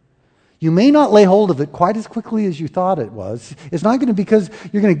 You may not lay hold of it quite as quickly as you thought it was. It's not going to be because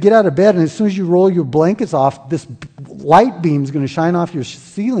you're going to get out of bed and as soon as you roll your blankets off, this light beam is going to shine off your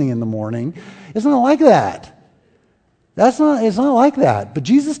ceiling in the morning. It's not like that. It's not like that. But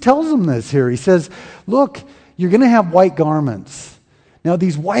Jesus tells them this here. He says, look, you're going to have white garments. Now,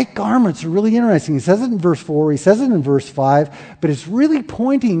 these white garments are really interesting. He says it in verse 4. He says it in verse 5. But it's really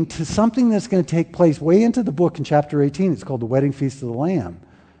pointing to something that's going to take place way into the book in chapter 18. It's called the Wedding Feast of the Lamb.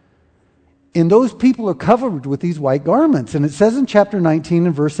 And those people are covered with these white garments. And it says in chapter 19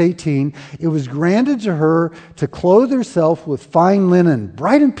 and verse 18, it was granted to her to clothe herself with fine linen,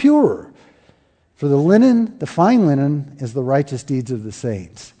 bright and pure. For the fine linen, is the righteous deeds of the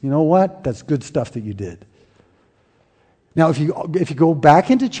saints. You know what? That's good stuff that you did. Now, if you go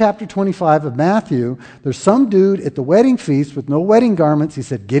back into chapter 25 of Matthew, there's some dude at the wedding feast with no wedding garments. He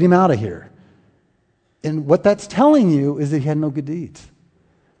said, get him out of here. And what that's telling you is that he had no good deeds.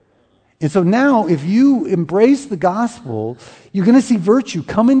 And so now, if you embrace the gospel, you're going to see virtue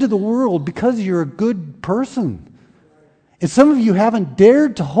come into the world because you're a good person. And some of you haven't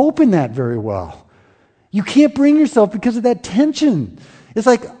dared to hope in that very well. You can't bring yourself because of that tension. It's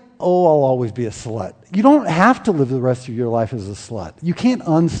like, oh, I'll always be a slut. You don't have to live the rest of your life as a slut. You can't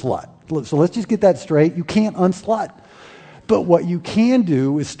unslut. So let's just get that straight. You can't unslut. But what you can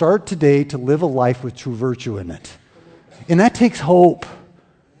do is start today to live a life with true virtue in it. And that takes hope.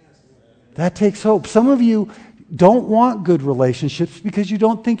 That takes hope. Some of you don't want good relationships because you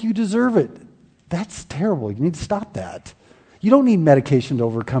don't think you deserve it. That's terrible. You need to stop that. You don't need medication to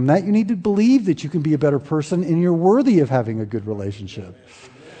overcome that. You need to believe that you can be a better person and you're worthy of having a good relationship.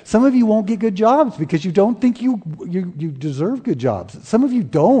 Some of you won't get good jobs because you don't think you deserve good jobs. Some of you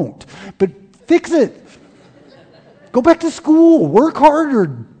don't. But fix it. Go back to school. Work harder.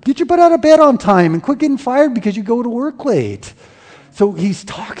 Get your butt out of bed on time and quit getting fired because you go to work late. So he's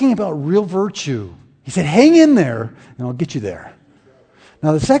talking about real virtue. He said, hang in there and I'll get you there.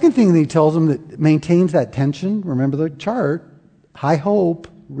 Now, the second thing that he tells them that maintains that tension, remember the chart, high hope,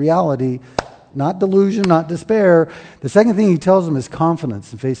 reality, not delusion, not despair. The second thing he tells them is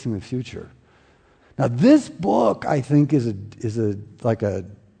confidence in facing the future. Now, this book, I think, is like a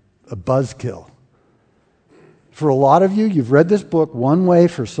buzzkill. For a lot of you, you've read this book one way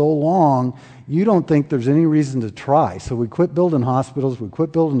for so long, you don't think there's any reason to try. So we quit building hospitals, we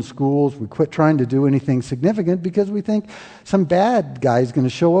quit building schools, we quit trying to do anything significant because we think some bad guy is going to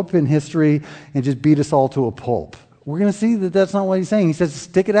show up in history and just beat us all to a pulp. We're going to see that that's not what he's saying. He says,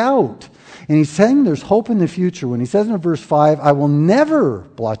 stick it out. And he's saying there's hope in the future. When he says in verse 5, I will never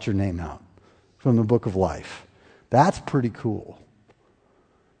blot your name out from the book of life. That's pretty cool.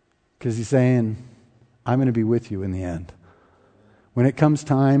 Because he's saying, I'm going to be with you in the end. When it comes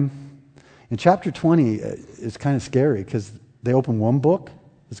time, in chapter 20, it's kind of scary because they open one book,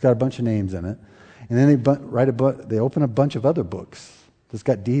 it's got a bunch of names in it, and then they open a bunch of other books that's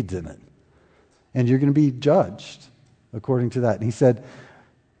got deeds in it. And you're going to be judged according to that. And he said,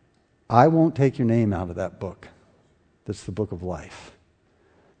 I won't take your name out of that book. That's the book of life.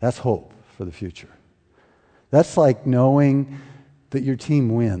 That's hope for the future. That's like knowing that your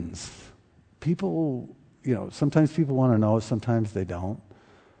team wins. People, sometimes people want to know, sometimes they don't.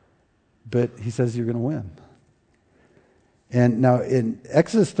 But he says you're going to win. And now in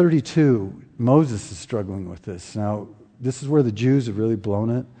Exodus 32, Moses is struggling with this. Now, this is where the Jews have really blown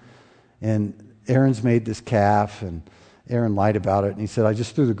it. And Aaron's made this calf, and Aaron lied about it. And he said, I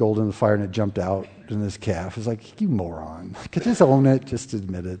just threw the gold in the fire and it jumped out in this calf. It's like, you moron. Just own it, just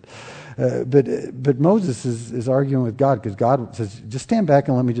admit it. But Moses is arguing with God because God says, just stand back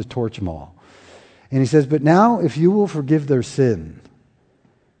and let me just torch them all. And he says, but now if you will forgive their sin,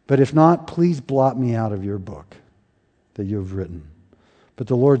 but if not, please blot me out of your book that you have written. But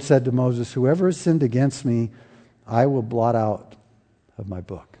the Lord said to Moses, whoever has sinned against me, I will blot out of my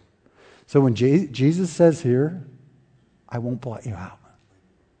book. So when Jesus says here, I won't blot you out,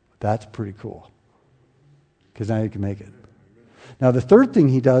 that's pretty cool. Because now you can make it. Now the third thing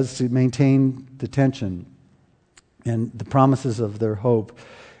he does to maintain the tension and the promises of their hope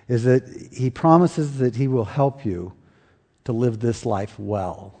is that he promises that he will help you to live this life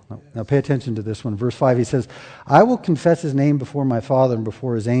well. Now pay attention to this one. Verse 5, he says, I will confess his name before my Father and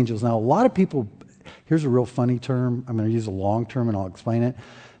before his angels. Now a lot of people, here's a real funny term. I'm going to use a long term and I'll explain it.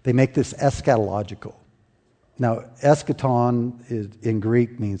 They make this eschatological. Now, eschaton in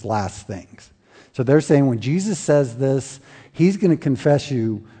Greek means last things. So they're saying when Jesus says this, he's going to confess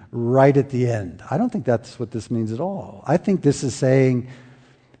you right at the end. I don't think that's what this means at all. I think this is saying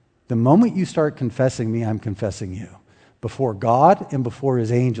the moment you start confessing me, I'm confessing you. Before God and before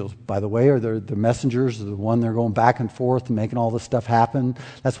his angels. By the way, are the messengers, the one they're going back and forth and making all this stuff happen.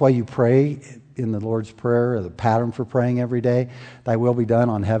 That's why you pray in the Lord's Prayer, or the pattern for praying every day, thy will be done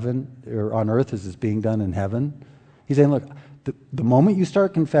on heaven, or on earth as it's being done in heaven. He's saying, look, the moment you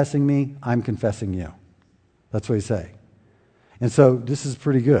start confessing me, I'm confessing you. That's what he's saying. And so this is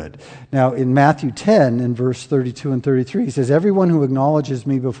pretty good. Now in Matthew 10, in verse 32 and 33, he says, everyone who acknowledges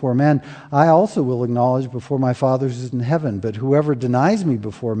me before men, I also will acknowledge before my Father who is in heaven. But whoever denies me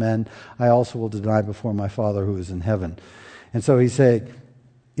before men, I also will deny before my Father who is in heaven. And so he's saying,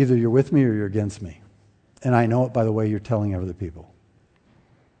 either you're with me or you're against me. And I know it by the way you're telling other people.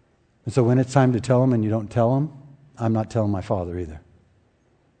 And so when it's time to tell them and you don't tell them, I'm not telling my Father either.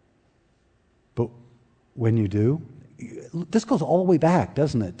 But when you do, this goes all the way back,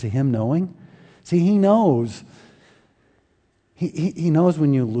 doesn't it, to him knowing? See, he knows. He knows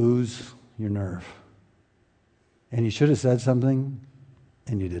when you lose your nerve. And you should have said something,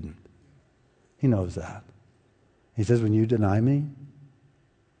 and you didn't. He knows that. He says, when you deny me,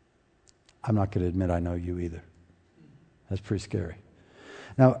 I'm not going to admit I know you either. That's pretty scary.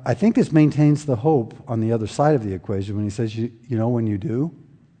 Now, I think this maintains the hope on the other side of the equation when he says, you know, when you do,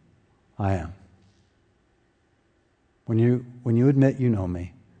 I am. When you admit you know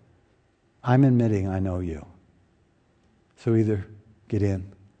me, I'm admitting I know you. So either get in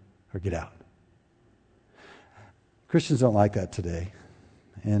or get out. Christians don't like that today.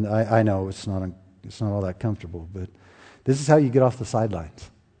 And I know it's not all that comfortable, but this is how you get off the sidelines.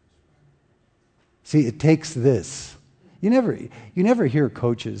 See, it takes this. You never hear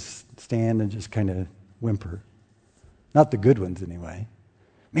coaches stand and just kind of whimper. Not the good ones anyway.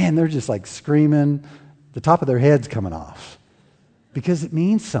 Man, they're just like screaming, the top of their head's coming off. Because it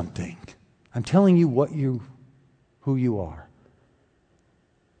means something. I'm telling you who you are.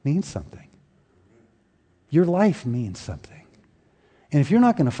 It means something. Your life means something. And if you're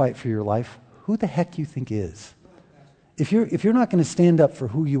not going to fight for your life, who the heck you think is? If you're not going to stand up for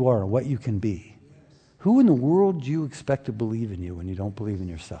who you are and what you can be, who in the world do you expect to believe in you when you don't believe in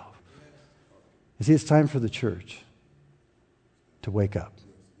yourself? You see, it's time for the church to wake up.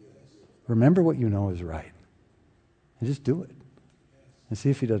 Remember what you know is right. And just do it. And see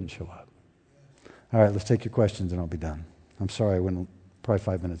if he doesn't show up. All right, let's take your questions and I'll be done. I'm sorry I went probably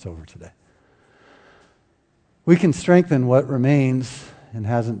 5 minutes over today. We can strengthen what remains and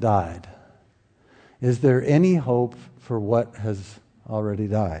hasn't died. Is there any hope for what has already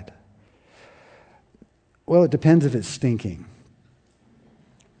died? Well, it depends if it's stinking.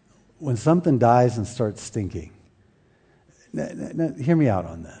 When something dies and starts stinking, now, hear me out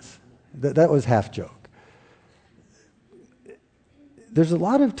on this. That was half joke. There's a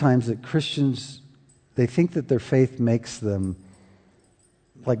lot of times that Christians, they think that their faith makes them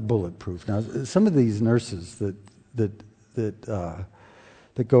like bulletproof. Now, some of these nurses that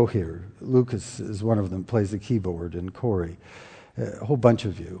go here, Lucas is one of them, plays the keyboard, and Corey, a whole bunch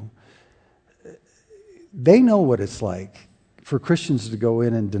of you, they know what it's like for Christians to go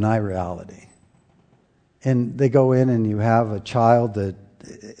in and deny reality. And they go in and you have a child that,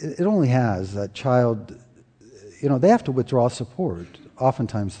 it only has that child, they have to withdraw support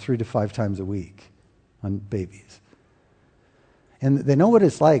oftentimes 3 to 5 times a week on babies. And they know what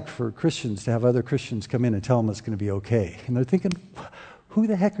it's like for Christians to have other Christians come in and tell them it's going to be okay. And they're thinking, who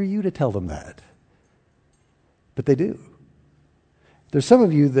the heck are you to tell them that? But they do. There's some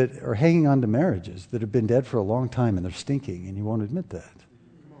of you that are hanging on to marriages that have been dead for a long time and they're stinking, and you won't admit that.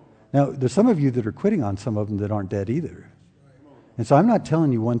 Now, there's some of you that are quitting on some of them that aren't dead either. And so I'm not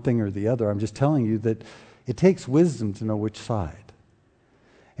telling you one thing or the other. I'm just telling you that it takes wisdom to know which side.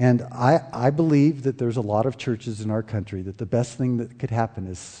 And I believe that there's a lot of churches in our country that the best thing that could happen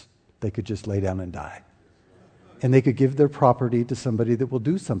is they could just lay down and die. And they could give their property to somebody that will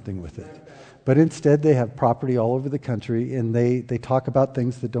do something with it. But instead they have property all over the country, and they talk about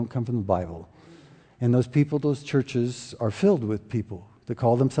things that don't come from the Bible. And those people, those churches are filled with people that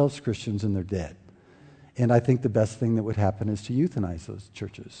call themselves Christians and they're dead. And I think the best thing that would happen is to euthanize those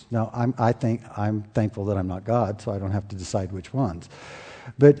churches. Now, I'm thankful that I'm not God, so I don't have to decide which ones.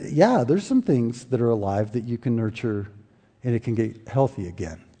 But yeah, there's some things that are alive that you can nurture and it can get healthy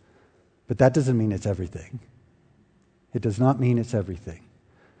again. But that doesn't mean it's everything. It does not mean it's everything.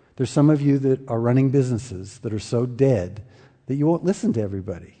 There's some of you that are running businesses that are so dead that you won't listen to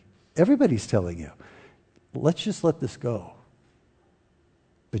everybody. Everybody's telling you, let's just let this go.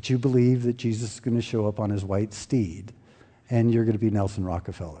 But you believe that Jesus is going to show up on his white steed and you're going to be Nelson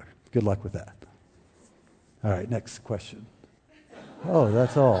Rockefeller. Good luck with that. All right, next question. Oh,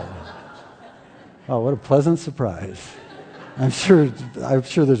 that's all. Oh, what a pleasant surprise. I'm sure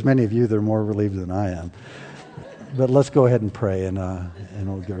there's many of you that are more relieved than I am. But let's go ahead and pray, and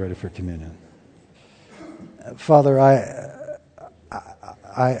we'll get ready for communion. Father, I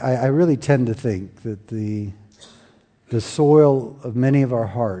really tend to think that the soil of many of our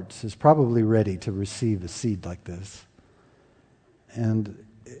hearts is probably ready to receive a seed like this. And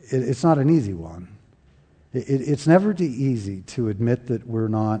it's not an easy one. It's never too easy to admit that we're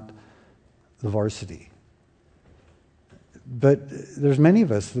not the varsity. But there's many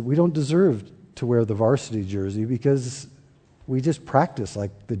of us that we don't deserve to wear the varsity jersey because we just practice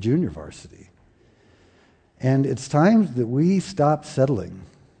like the junior varsity. And it's time that we stop settling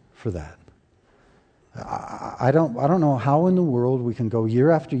for that. I don't know how in the world we can go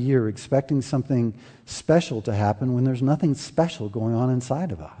year after year expecting something special to happen when there's nothing special going on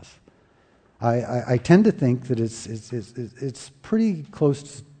inside of us. I tend to think that it's pretty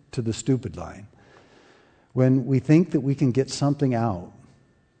close to the stupid line when we think that we can get something out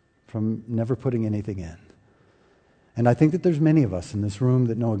from never putting anything in. And I think that there's many of us in this room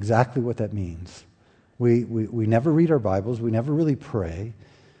that know exactly what that means. We never read our Bibles. We never really pray.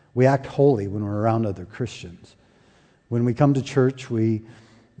 We act holy when we're around other Christians. When we come to church, we'll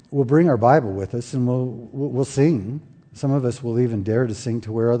bring our Bible with us and we'll sing. Some of us will even dare to sing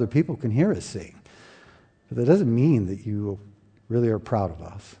to where other people can hear us sing. But that doesn't mean that you really are proud of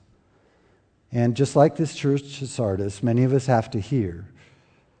us. And just like this church at Sardis, many of us have to hear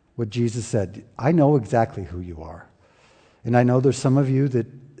what Jesus said. I know exactly who you are. And I know there's some of you that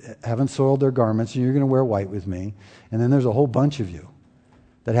haven't soiled their garments and you're going to wear white with me. And then there's a whole bunch of you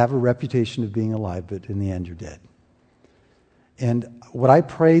that have a reputation of being alive, but in the end you're dead. And what I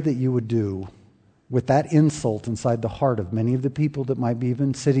pray that you would do with that insult inside the heart of many of the people that might be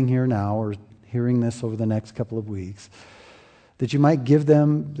even sitting here now or hearing this over the next couple of weeks, that you might give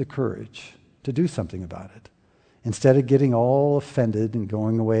them the courage to do something about it. Instead of getting all offended and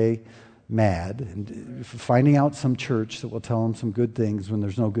going away mad and finding out some church that will tell them some good things when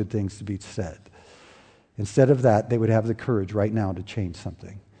there's no good things to be said. Instead of that, they would have the courage right now to change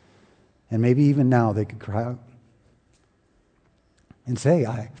something. And maybe even now they could cry out and say,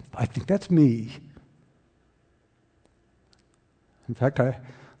 I think that's me. In fact, I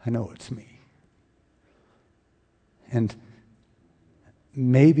know it's me. And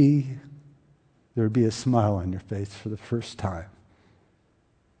maybe there would be a smile on your face for the first time.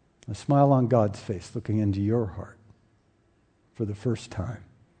 A smile on God's face looking into your heart for the first time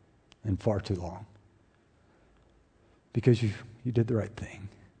in far too long. Because you did the right thing.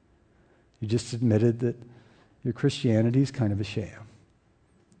 You just admitted that your Christianity is kind of a sham.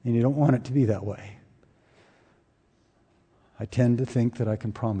 And you don't want it to be that way. I tend to think that I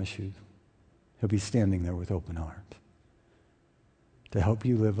can promise you he'll be standing there with open arms to help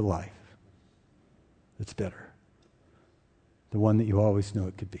you live a life that's better, the one that you always knew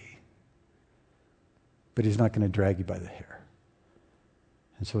it could be. But he's not going to drag you by the hair.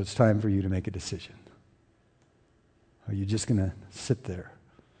 And so it's time for you to make a decision. Are you just going to sit there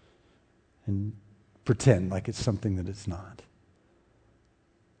and pretend like it's something that it's not?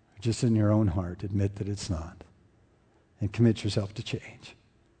 Just in your own heart, admit that it's not. And commit yourself to change.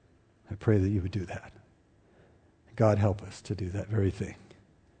 I pray that you would do that. God help us to do that very thing.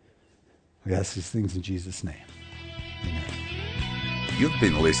 We ask these things in Jesus' name. Amen. You've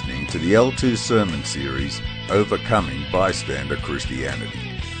been listening to the L2 Sermon Series, Overcoming Bystander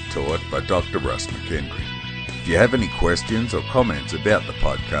Christianity, taught by Dr. Russ McHenry. If you have any questions or comments about the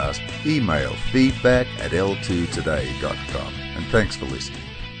podcast, email feedback@l2today.com. And thanks for listening.